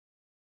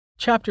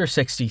Chapter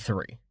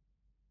 63.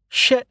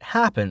 Shit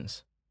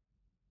Happens.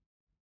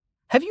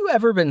 Have you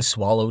ever been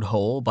swallowed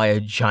whole by a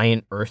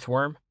giant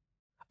earthworm?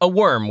 A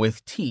worm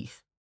with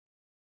teeth?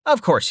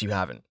 Of course you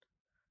haven't.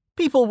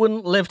 People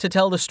wouldn't live to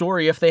tell the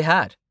story if they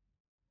had.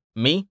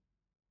 Me?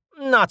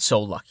 Not so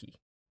lucky.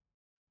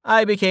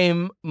 I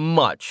became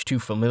much too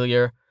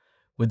familiar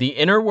with the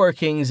inner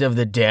workings of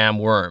the damn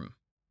worm.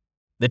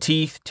 The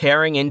teeth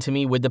tearing into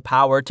me with the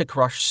power to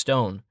crush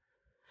stone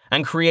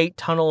and create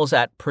tunnels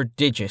at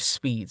prodigious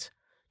speeds,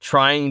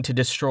 trying to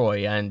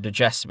destroy and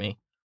digest me.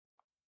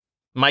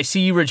 My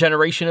C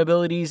regeneration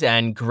abilities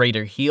and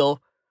greater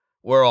heal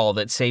were all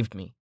that saved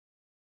me.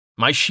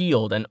 My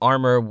shield and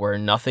armor were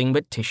nothing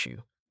but tissue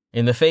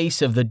in the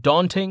face of the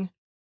daunting,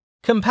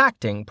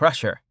 compacting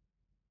pressure,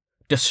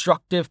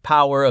 destructive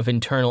power of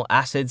internal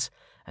acids,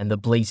 and the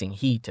blazing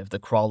heat of the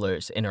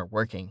crawler's inner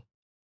working.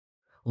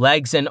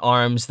 Legs and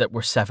arms that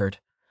were severed,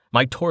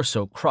 my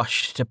torso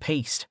crushed to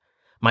paste,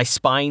 my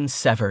spine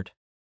severed.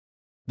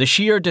 The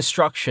sheer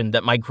destruction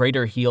that my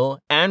greater heal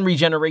and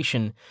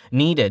regeneration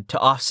needed to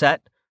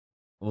offset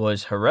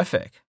was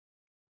horrific.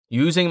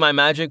 Using my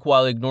magic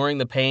while ignoring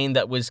the pain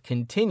that was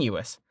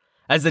continuous,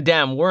 as the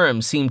damn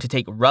worm seemed to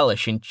take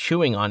relish in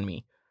chewing on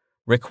me,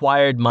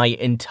 required my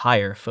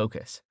entire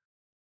focus.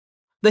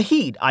 The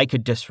heat I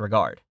could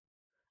disregard.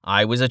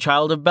 I was a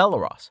child of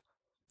Belleros.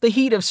 The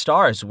heat of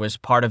stars was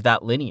part of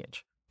that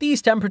lineage.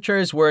 These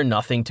temperatures were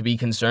nothing to be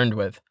concerned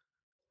with.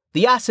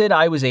 The acid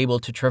I was able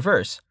to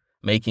traverse,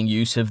 making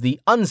use of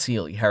the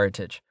Unseelie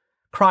heritage.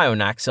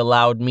 Cryonax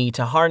allowed me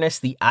to harness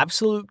the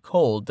absolute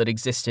cold that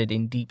existed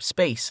in deep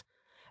space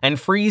and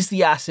freeze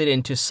the acid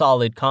into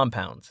solid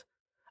compounds,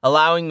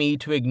 allowing me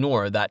to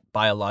ignore that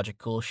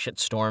biological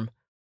shitstorm.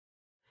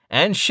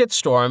 And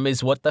shitstorm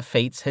is what the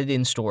fates had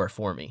in store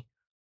for me.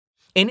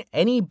 In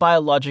any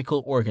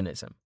biological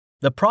organism,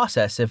 the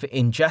process of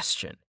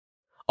ingestion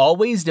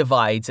always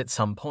divides at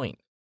some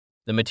point.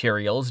 The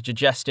materials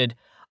digested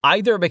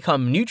either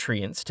become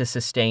nutrients to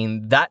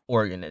sustain that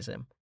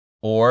organism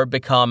or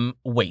become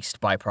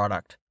waste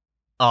byproduct.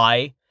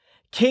 I,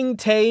 King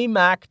Tay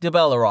Mac de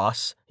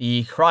Belleros,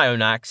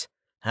 Cryonax,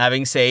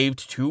 having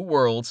saved 2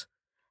 worlds,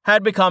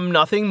 had become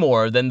nothing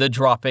more than the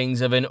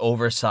droppings of an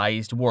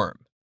oversized worm.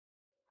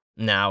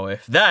 Now,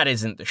 if that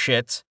isn't the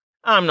shits,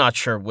 I'm not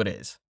sure what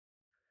is.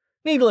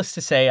 Needless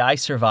to say, I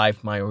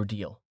survived my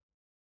ordeal.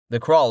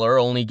 The crawler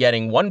only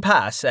getting 1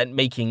 pass at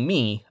making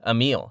me a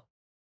meal.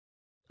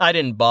 I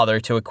didn't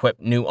bother to equip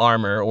new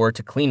armor or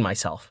to clean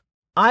myself.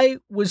 I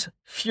was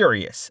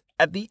furious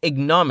at the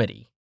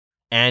ignominy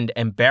and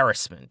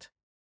embarrassment.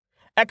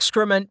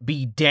 Excrement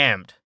be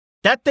damned.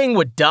 That thing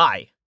would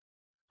die,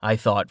 I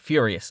thought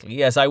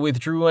furiously as I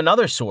withdrew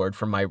another sword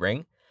from my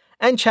ring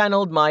and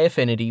channeled my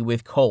affinity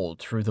with cold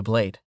through the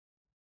blade.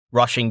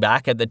 Rushing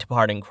back at the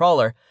departing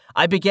crawler,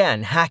 I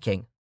began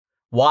hacking.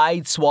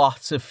 Wide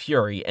swaths of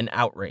fury and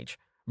outrage,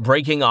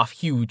 breaking off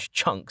huge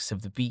chunks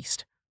of the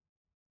beast.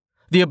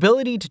 The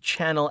ability to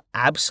channel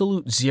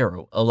absolute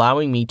zero,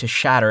 allowing me to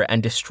shatter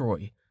and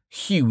destroy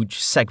huge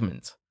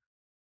segments.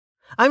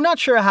 I'm not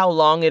sure how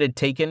long it had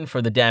taken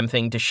for the damn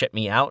thing to ship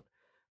me out,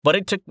 but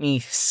it took me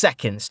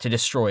seconds to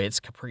destroy its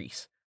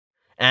caprice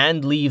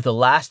and leave the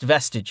last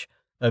vestige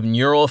of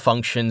neural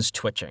functions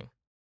twitching.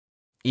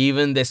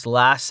 Even this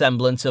last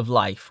semblance of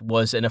life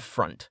was an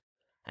affront,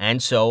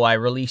 and so I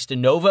released a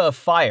nova of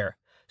fire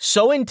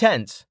so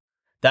intense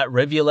that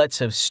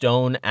rivulets of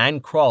stone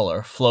and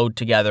crawler flowed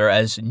together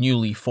as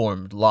newly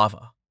formed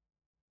lava.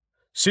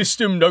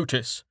 System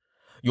notice.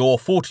 Your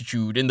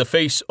fortitude in the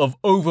face of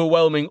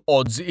overwhelming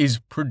odds is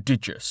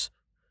prodigious.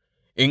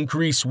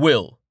 Increase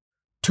will.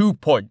 2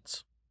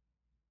 points.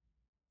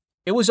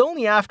 It was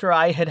only after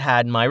I had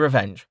had my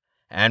revenge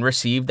and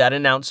received that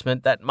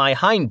announcement that my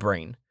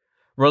hindbrain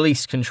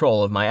released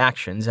control of my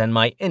actions and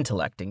my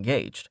intellect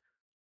engaged.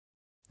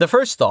 The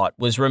first thought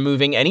was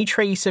removing any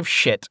trace of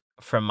shit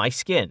from my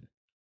skin.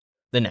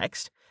 The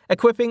next,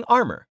 equipping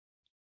armor.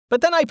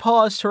 But then I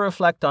paused to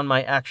reflect on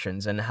my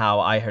actions and how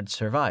I had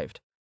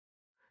survived.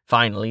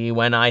 Finally,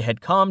 when I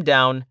had calmed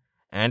down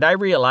and I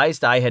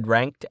realized I had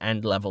ranked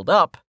and leveled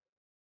up,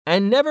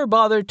 and never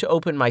bothered to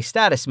open my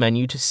status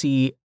menu to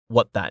see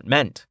what that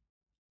meant,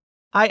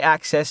 I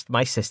accessed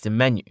my system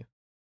menu.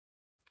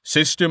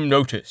 System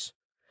notice.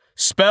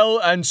 Spell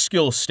and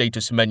skill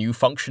status menu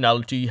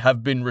functionality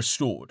have been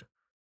restored.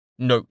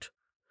 Note.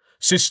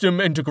 System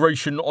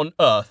integration on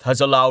Earth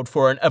has allowed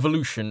for an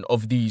evolution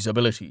of these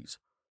abilities.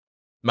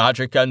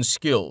 Magic and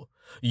skill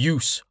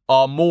use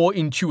are more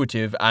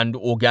intuitive and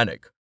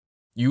organic.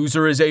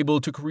 User is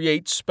able to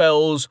create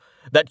spells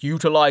that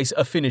utilize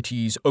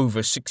affinities over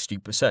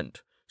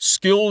 60%.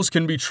 Skills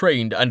can be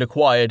trained and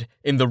acquired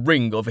in the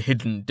Ring of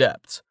Hidden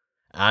Depths,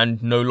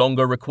 and no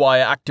longer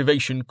require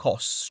activation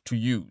costs to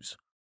use.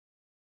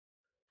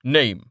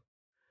 Name.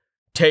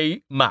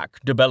 Tay Mac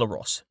de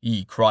Belleros,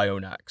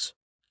 Cryonax.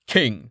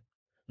 King.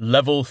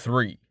 Level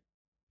 3.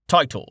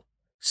 Title.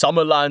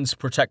 Summerland's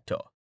Protector.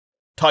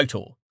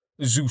 Title.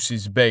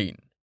 Zeus's Bane.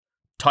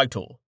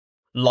 Title.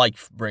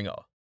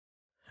 Lifebringer.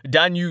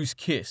 Danu's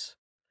Kiss.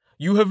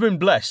 You have been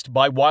blessed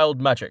by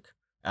wild magic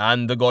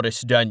and the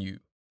goddess Danu.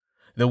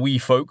 The wee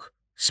folk,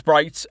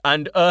 sprites,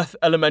 and earth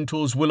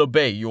elementals will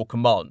obey your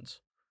commands.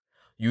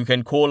 You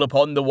can call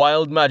upon the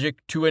wild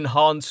magic to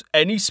enhance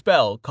any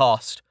spell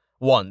cast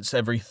once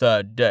every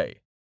 3rd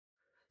day.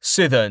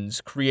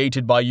 Citherns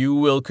created by you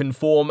will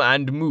conform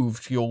and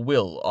move to your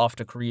will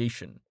after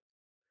creation.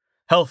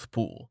 Health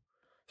pool,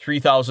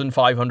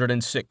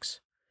 3,506.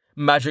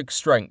 Magic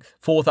strength,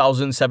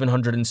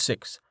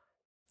 4,706.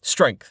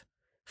 Strength,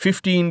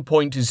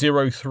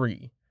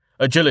 15.03.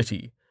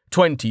 Agility,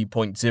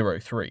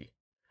 20.03.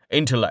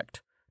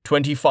 Intellect,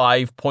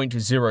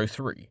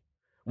 25.03.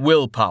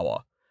 Willpower,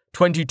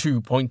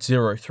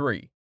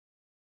 22.03.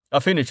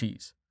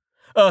 Affinities.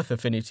 Earth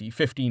affinity,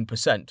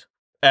 15%.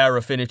 Air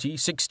affinity,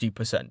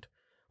 60%.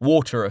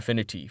 Water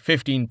affinity,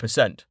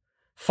 15%.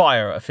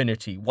 Fire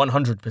affinity,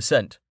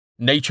 100%.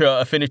 Nature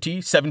affinity,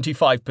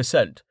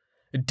 75%.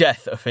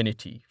 Death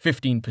affinity,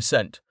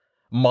 15%.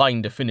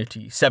 Mind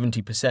affinity,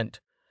 70%.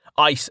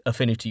 Ice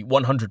affinity,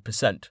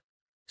 100%.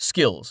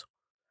 Skills.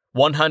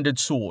 One-handed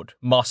sword,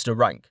 master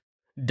rank.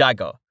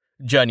 Dagger,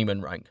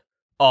 journeyman rank.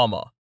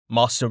 Armor,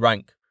 master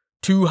rank.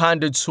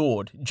 Two-handed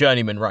sword,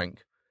 journeyman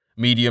rank.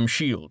 Medium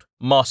shield,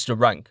 master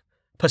rank.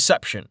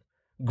 Perception,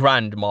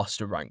 grand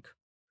master rank.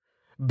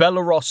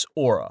 Belaros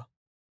aura.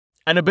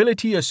 An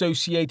ability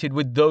associated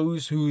with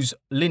those whose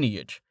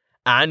lineage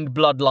and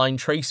bloodline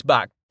trace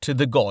back to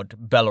the god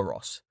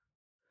Belaros.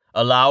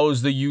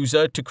 Allows the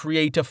user to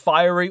create a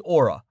fiery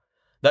aura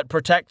that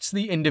protects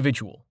the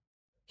individual,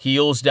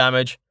 heals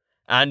damage,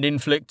 and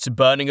inflicts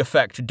burning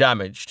effect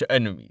damage to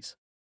enemies.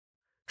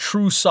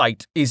 True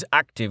Sight is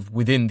active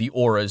within the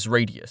aura's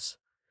radius.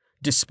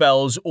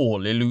 Dispels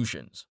all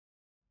illusions.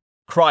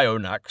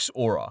 Cryonax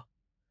aura.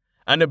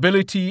 An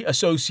ability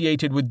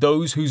associated with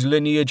those whose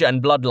lineage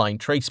and bloodline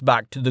trace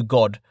back to the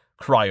god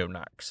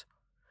Cryonax.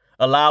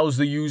 Allows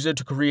the user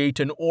to create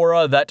an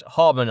aura that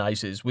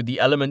harmonizes with the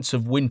elements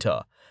of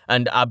winter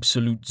and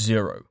absolute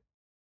zero.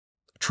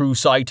 True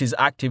Sight is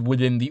active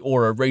within the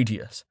aura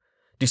radius.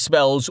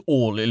 Dispels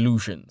all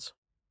illusions.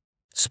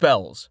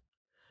 Spells.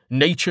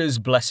 Nature's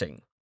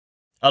Blessing.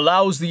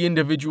 Allows the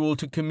individual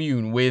to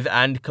commune with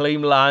and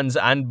claim lands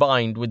and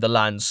bind with the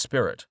land's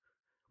spirit.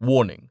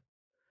 Warning.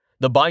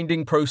 The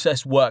binding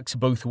process works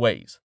both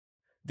ways.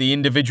 The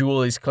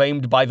individual is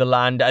claimed by the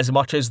land as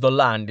much as the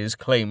land is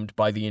claimed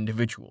by the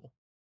individual.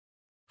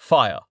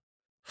 Fire.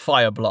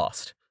 Fire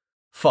Blast.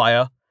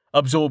 Fire.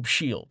 Absorb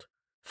Shield.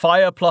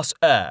 Fire plus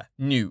Air.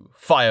 New.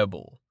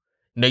 Fireball.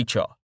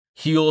 Nature.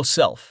 Heal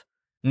Self.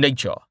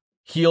 Nature.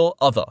 Heal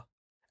Other.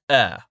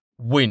 Air.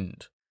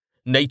 Wind.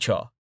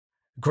 Nature.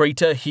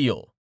 Greater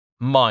Heal.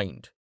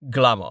 Mind.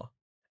 Glamour.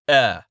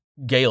 Air.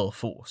 Gale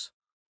Force.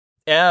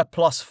 Air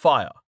plus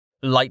Fire.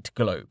 Light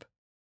Globe.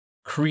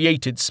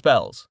 Created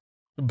spells.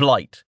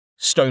 Blight.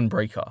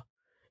 Stonebreaker.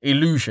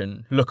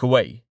 Illusion. Look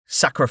Away.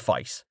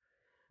 Sacrifice.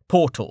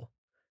 Portal.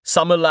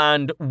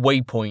 Summerland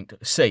Waypoint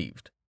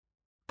Saved.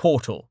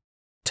 Portal.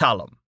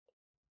 Talum.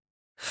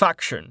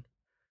 Faction.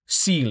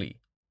 Seelie.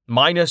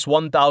 Minus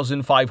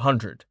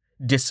 1,500.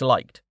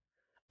 Disliked.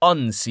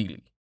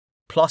 Unseelie.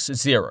 Plus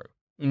 0.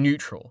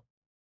 Neutral.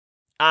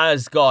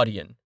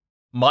 Asgardian.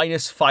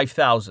 Minus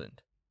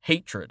 5,000.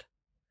 Hatred.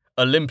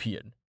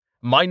 Olympian.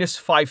 Minus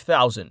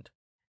 5,000.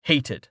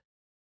 Hated.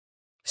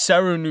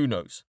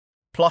 Serununos.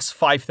 Plus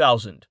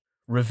 5,000.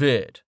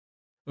 Revered.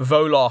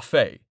 Volar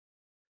Fey.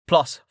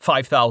 Plus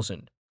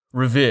 5,000.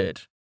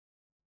 Revered.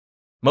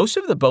 Most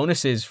of the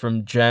bonuses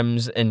from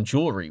gems and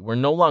jewelry were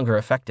no longer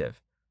effective,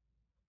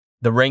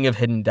 the Ring of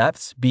Hidden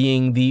Depths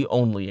being the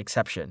only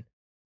exception.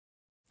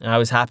 I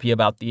was happy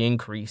about the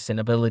increase in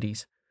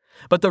abilities,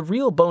 but the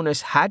real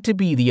bonus had to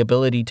be the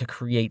ability to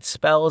create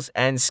spells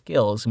and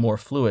skills more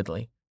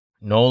fluidly.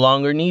 No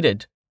longer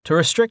needed to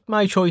restrict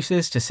my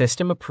choices to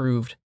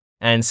system-approved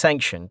and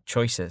sanctioned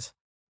choices.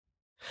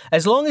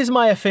 As long as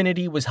my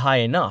affinity was high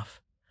enough,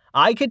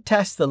 I could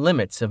test the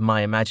limits of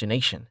my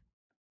imagination.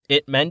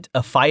 It meant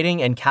a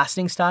fighting and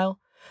casting style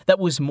that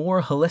was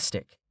more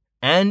holistic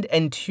and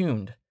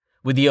tuned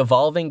with the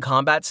evolving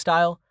combat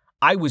style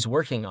I was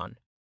working on.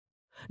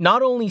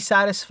 Not only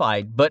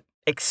satisfied, but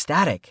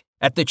ecstatic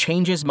at the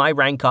changes my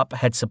rank up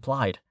had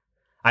supplied.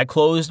 I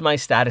closed my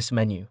status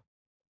menu,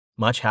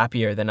 much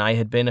happier than I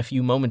had been a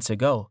few moments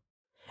ago.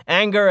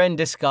 Anger and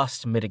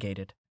disgust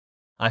mitigated.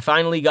 I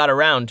finally got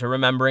around to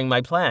remembering my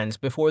plans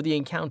before the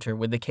encounter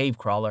with the cave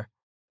crawler.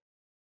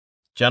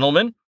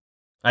 "Gentlemen,"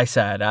 I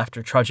said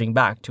after trudging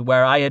back to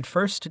where I had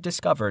first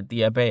discovered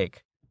the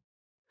Abaik.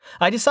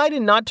 I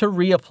decided not to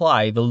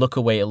reapply the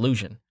look-away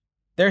illusion.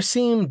 There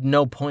seemed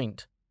no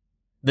point.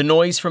 The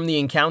noise from the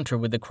encounter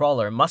with the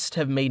crawler must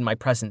have made my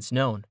presence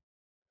known.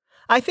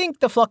 I think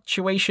the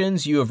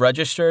fluctuations you have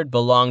registered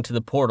belong to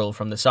the portal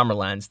from the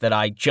Summerlands that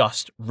I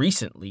just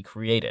recently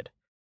created.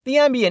 The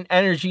ambient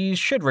energies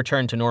should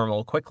return to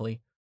normal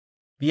quickly.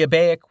 The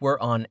Abaik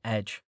were on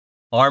edge,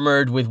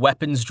 armored with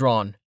weapons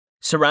drawn.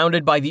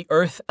 Surrounded by the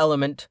earth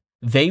element,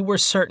 they were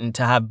certain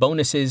to have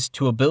bonuses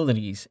to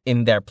abilities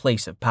in their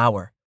place of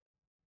power.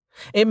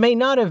 It may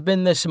not have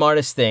been the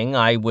smartest thing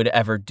I would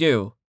ever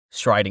do,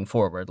 striding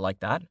forward like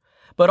that,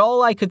 but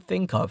all I could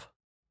think of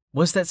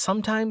was that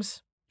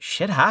sometimes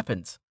shit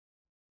happens.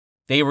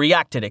 They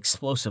reacted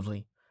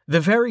explosively, the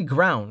very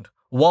ground,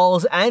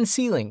 walls, and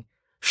ceiling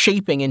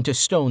shaping into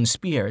stone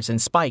spears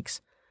and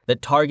spikes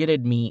that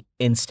targeted me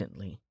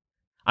instantly.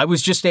 I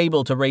was just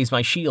able to raise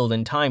my shield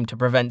in time to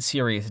prevent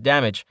serious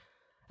damage,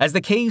 as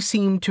the cave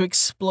seemed to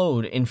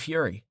explode in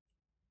fury.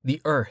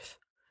 The earth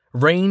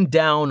rained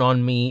down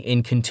on me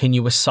in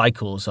continuous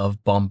cycles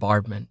of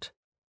bombardment.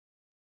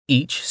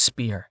 Each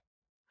spear,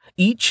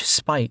 each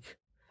spike,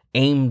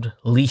 aimed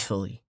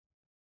lethally.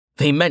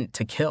 They meant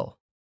to kill.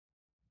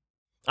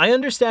 I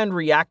understand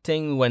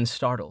reacting when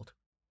startled,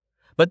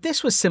 but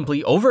this was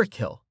simply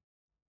overkill.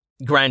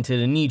 Granted,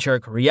 a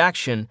knee-jerk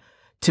reaction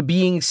to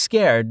being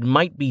scared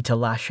might be to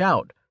lash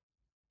out,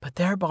 but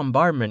their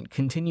bombardment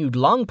continued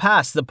long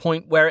past the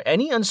point where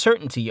any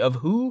uncertainty of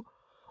who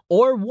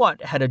or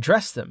what had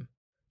addressed them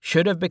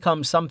should have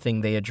become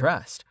something they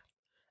addressed.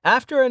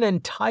 After an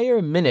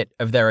entire minute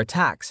of their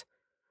attacks,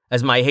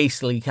 as my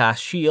hastily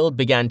cast shield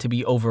began to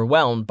be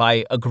overwhelmed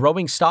by a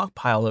growing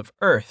stockpile of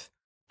earth,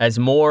 as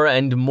more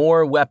and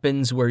more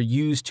weapons were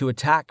used to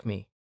attack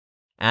me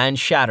and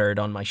shattered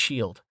on my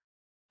shield,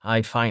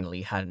 I'd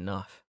finally had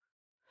enough.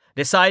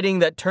 Deciding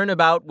that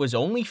turnabout was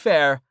only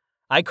fair,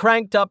 I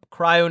cranked up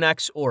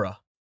Cryonex's aura,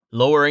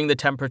 lowering the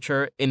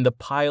temperature in the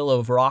pile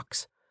of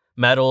rocks,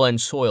 metal, and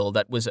soil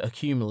that was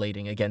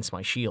accumulating against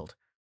my shield.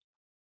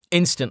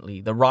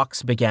 Instantly, the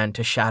rocks began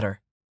to shatter,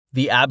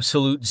 the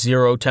absolute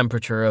zero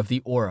temperature of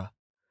the aura,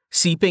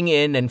 seeping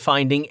in and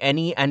finding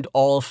any and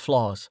all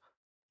flaws,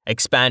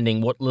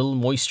 expanding what little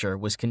moisture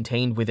was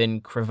contained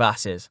within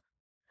crevasses.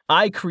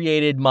 I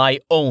created my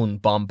own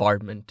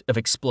bombardment of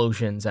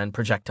explosions and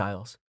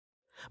projectiles,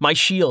 my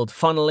shield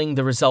funneling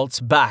the results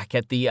back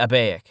at the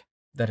Abaic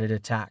that it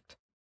attacked.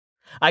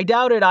 I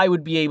doubted I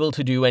would be able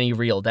to do any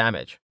real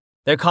damage.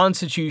 Their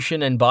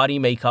constitution and body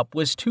makeup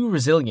was too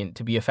resilient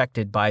to be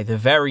affected by the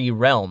very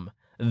realm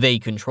they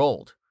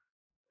controlled.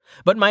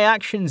 But my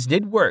actions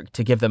did work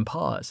to give them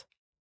pause,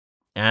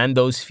 and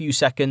those few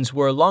seconds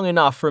were long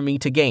enough for me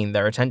to gain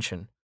their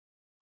attention.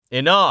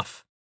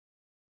 "Enough,"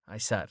 I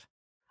said.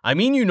 "I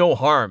mean you no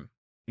harm,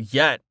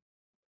 yet,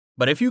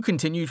 but if you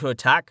continue to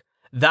attack,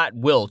 that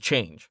will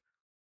change.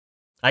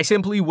 I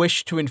simply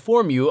wish to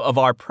inform you of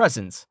our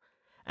presence,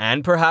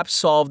 and perhaps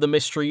solve the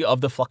mystery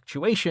of the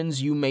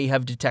fluctuations you may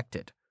have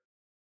detected.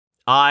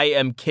 I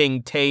am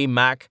King Te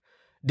Mac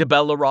de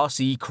Belleross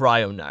y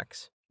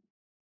Cryonex.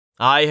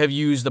 I have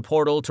used the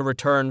portal to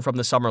return from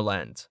the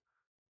Summerlands.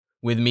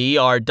 With me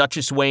are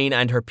Duchess Wayne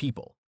and her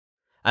people,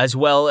 as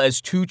well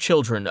as 2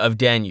 children of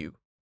Danu."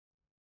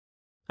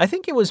 I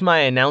think it was my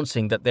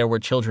announcing that there were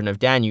children of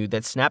Danu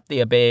that snapped the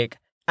Abaic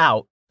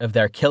out of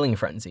their killing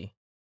frenzy.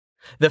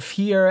 The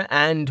fear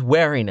and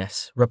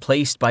wariness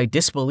replaced by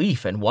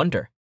disbelief and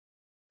wonder.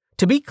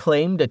 To be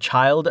claimed a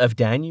child of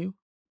Danu,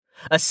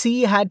 a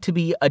sea had to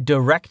be a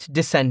direct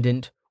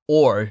descendant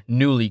or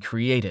newly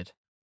created.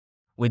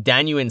 With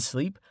Danu in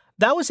sleep,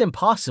 that was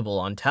impossible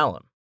on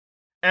Talum.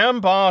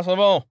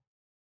 "Impossible,"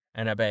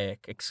 an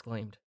Abaic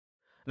exclaimed.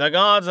 "The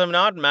gods have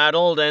not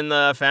meddled in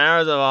the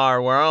affairs of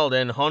our world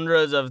in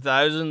hundreds of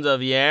thousands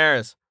of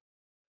years.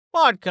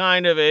 What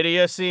kind of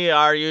idiocy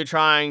are you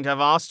trying to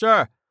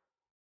foster?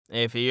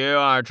 If you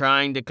are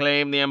trying to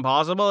claim the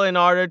impossible in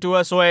order to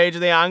assuage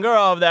the anger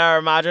of their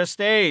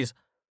majesties,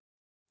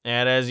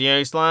 it is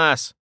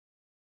useless."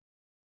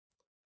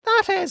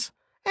 "That is,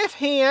 if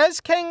he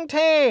is King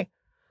Te.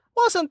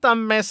 Wasn't the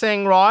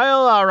missing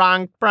royal a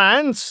ranked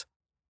prince?"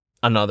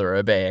 another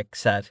Abaic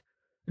said,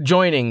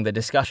 joining the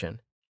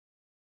discussion.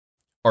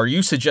 "Are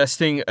you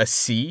suggesting a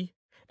sea?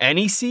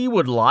 Any sea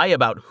would lie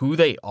about who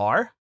they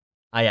are?"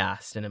 I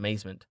asked in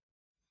amazement.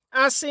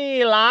 "A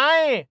sea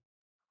lie?"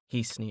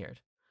 he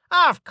sneered.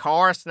 "Of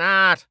course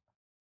not.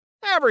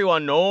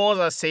 Everyone knows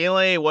a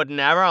Seelie would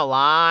never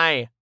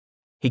lie,"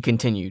 he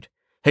continued,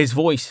 his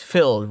voice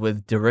filled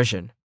with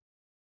derision.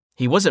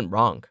 He wasn't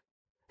wrong.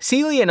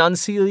 Seelie and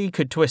Unseelie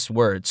could twist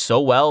words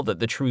so well that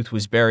the truth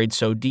was buried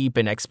so deep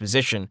in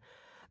exposition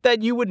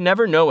that you would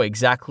never know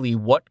exactly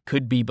what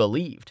could be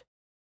believed.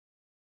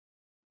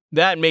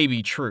 That may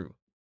be true,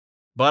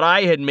 but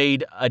I had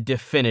made a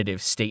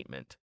definitive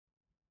statement.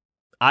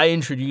 I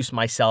introduced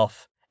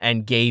myself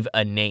and gave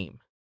a name.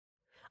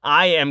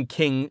 I am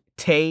King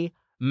Te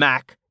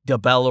Mac de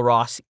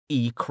Belleross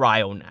y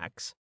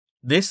Cryonex.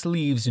 This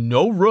leaves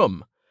no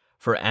room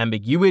for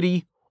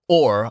ambiguity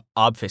or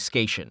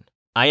obfuscation.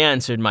 I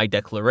answered my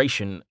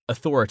declaration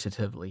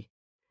authoritatively,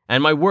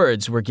 and my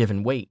words were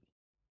given weight.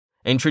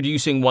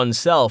 Introducing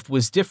oneself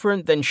was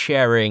different than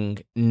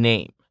sharing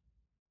name.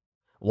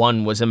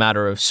 One was a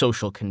matter of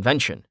social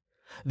convention.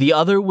 The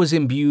other was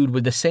imbued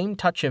with the same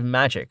touch of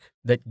magic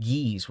that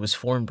Ys was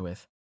formed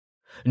with.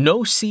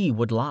 No sea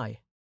would lie.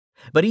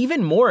 But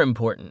even more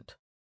important,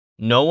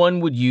 no one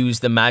would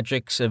use the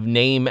magics of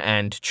name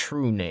and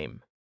true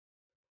name.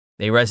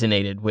 They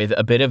resonated with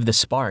a bit of the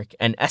spark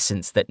and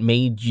essence that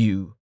made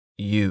you,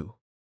 you.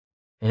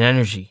 An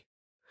energy,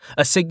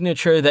 a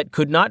signature that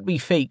could not be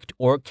faked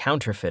or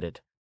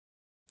counterfeited.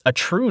 A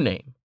true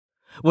name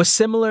was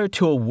similar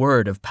to a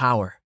word of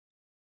power,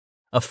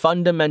 a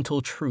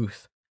fundamental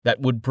truth that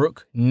would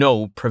brook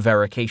no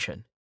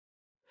prevarication.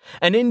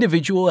 An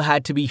individual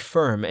had to be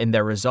firm in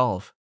their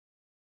resolve,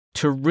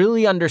 to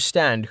really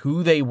understand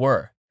who they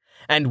were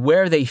and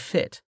where they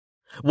fit,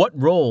 what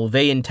role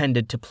they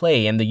intended to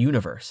play in the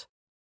universe.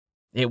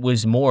 It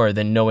was more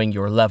than knowing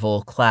your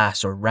level,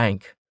 class, or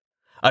rank.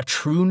 A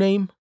true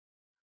name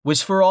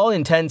was, for all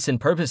intents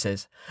and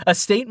purposes, a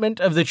statement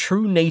of the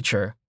true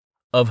nature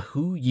of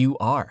who you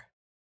are.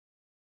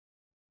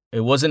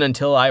 It wasn't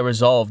until I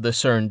resolved the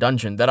CERN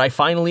dungeon that I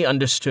finally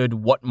understood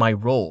what my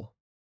role,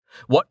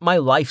 what my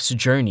life's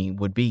journey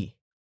would be.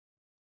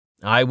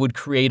 I would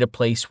create a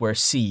place where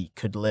C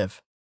could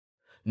live.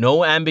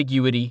 No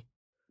ambiguity,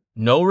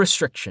 no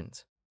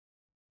restrictions.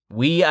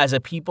 We as a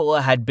people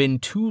had been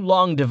too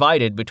long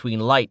divided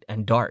between light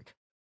and dark,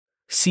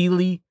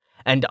 Seelie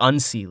and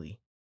unseelie.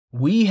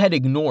 We had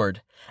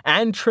ignored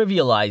and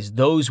trivialized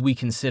those we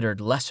considered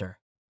lesser,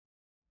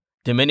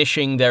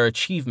 diminishing their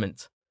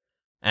achievements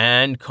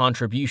and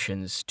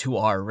contributions to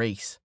our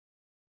race.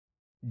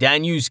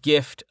 Danyu's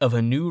gift of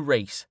a new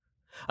race,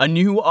 a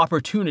new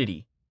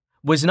opportunity,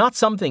 was not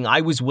something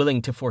I was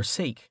willing to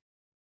forsake.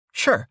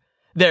 Sure,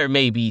 there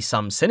may be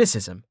some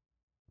cynicism.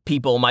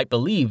 People might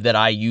believe that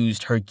I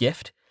used her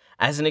gift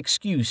as an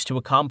excuse to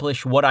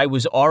accomplish what I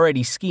was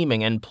already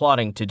scheming and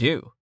plotting to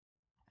do.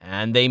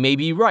 And they may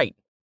be right,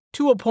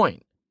 to a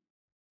point.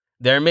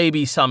 There may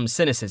be some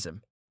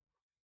cynicism.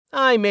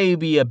 I may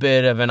be a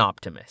bit of an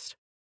optimist.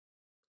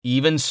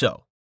 Even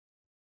so,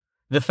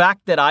 the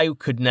fact that I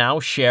could now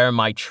share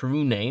my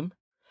true name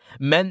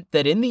meant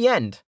that in the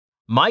end,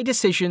 my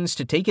decisions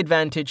to take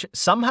advantage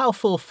somehow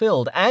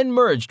fulfilled and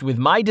merged with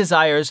my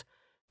desires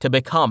to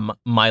become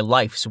my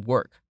life's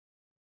work.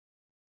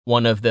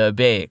 One of the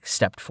Abaic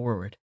stepped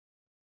forward,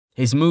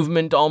 his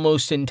movement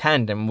almost in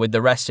tandem with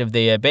the rest of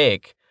the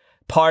Abaic,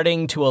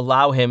 parting to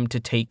allow him to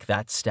take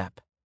that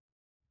step,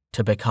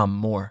 to become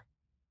more.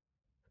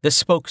 The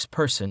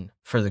spokesperson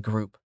for the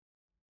group.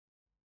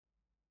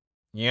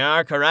 You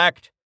are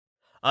correct.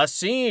 A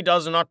sea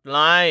does not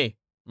lie,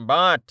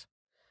 but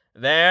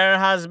there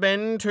has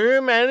been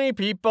too many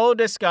people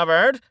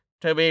discovered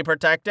to be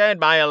protected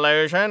by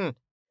illusion,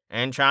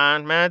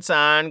 enchantments,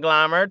 and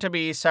glamour to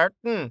be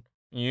certain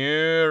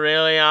you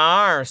really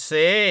are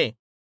C.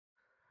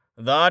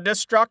 The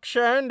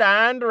destruction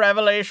and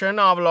revelation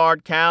of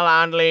Lord Kell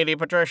and Lady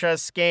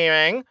Patricia's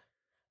scheming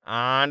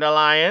and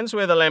alliance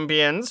with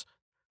Olympians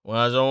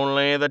was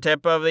only the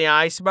tip of the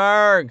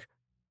iceberg.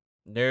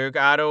 Duke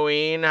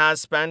Adowin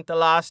has spent the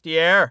last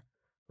year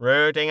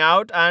rooting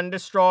out and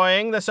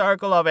destroying the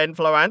circle of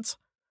influence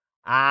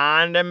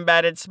and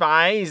embedded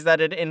spies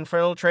that had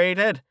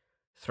infiltrated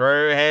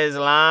through his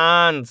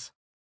lands.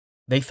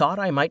 They thought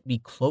I might be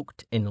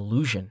cloaked in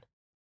illusion.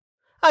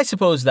 I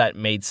suppose that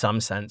made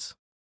some sense.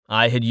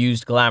 I had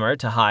used glamour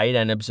to hide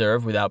and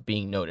observe without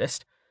being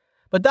noticed,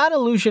 but that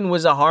illusion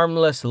was a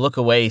harmless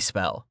look-away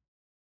spell.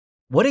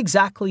 What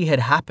exactly had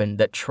happened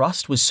that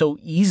trust was so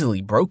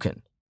easily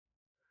broken?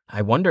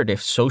 I wondered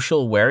if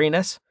social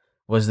wariness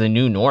was the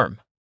new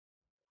norm,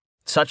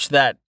 such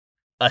that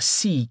a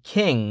sea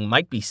king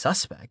might be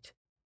suspect.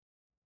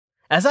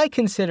 As I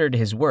considered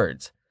his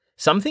words,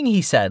 something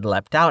he said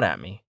leapt out at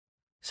me,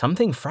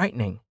 something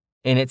frightening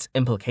in its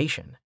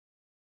implication.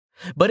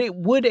 But it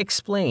would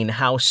explain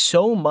how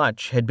so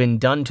much had been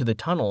done to the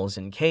tunnels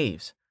and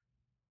caves.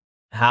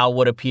 How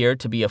what appeared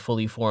to be a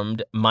fully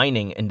formed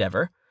mining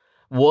endeavor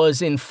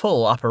was in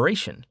full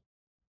operation.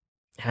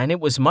 And it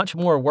was much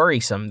more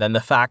worrisome than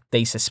the fact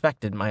they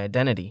suspected my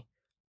identity.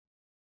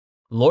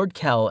 Lord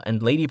Kell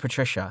and Lady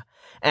Patricia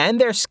and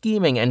their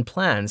scheming and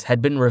plans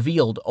had been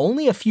revealed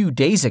only a few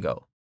days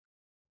ago.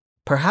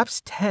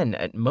 Perhaps 10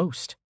 at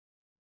most.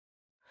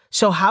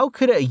 So how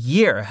could a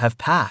year have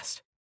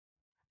passed?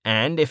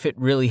 And if it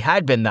really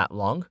had been that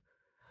long,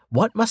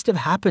 what must have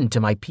happened to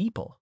my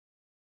people?